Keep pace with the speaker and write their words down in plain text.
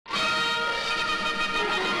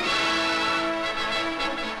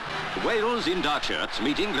Wales in dark shirts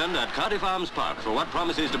meet England at Cardiff Arms Park for what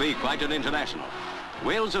promises to be quite an international.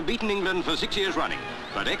 Wales have beaten England for 6 years running,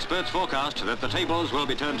 but experts forecast that the tables will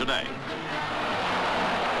be turned today.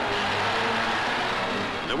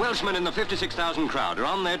 The Welshmen in the 56,000 crowd are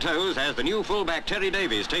on their toes as the new fullback Terry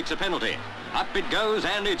Davies takes a penalty. Up it goes,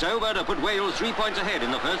 and it's over to put Wales 3 points ahead in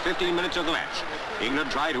the first 15 minutes of the match. England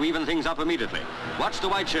try to even things up immediately. Watch the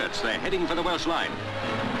white shirts, they're heading for the Welsh line.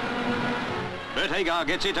 Bert Agar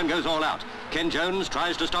gets it and goes all out. Ken Jones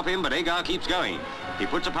tries to stop him, but Agar keeps going. He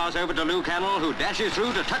puts a pass over to Cannell, who dashes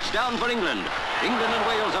through to touchdown for England. England and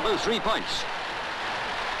Wales are both 3 points.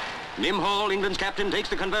 Nim Hall, England's captain, takes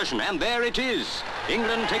the conversion, and there it is.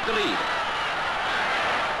 England take the lead.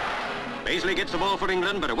 Bazley gets the ball for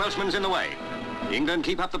England, but a Welshman's in the way. England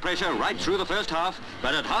keep up the pressure right through the first half,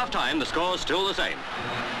 but at half-time the score's still the same.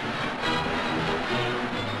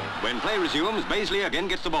 When play resumes, Bazley again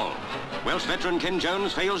gets the ball. Welsh veteran Ken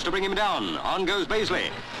Jones fails to bring him down. On goes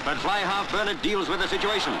Bazley, but fly half Burnett deals with the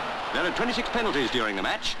situation. There are 26 penalties during the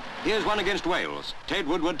match. Here's one against Wales.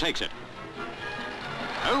 Woodward takes it.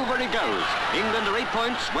 Over it goes. England are 8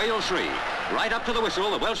 points, Wales 3. Right up to the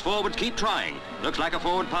whistle, the Welsh forwards keep trying. Looks like a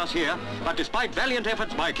forward pass here, but despite valiant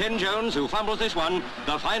efforts by Ken Jones, who fumbles this one,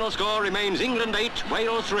 the final score remains England 8,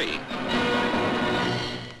 Wales 3.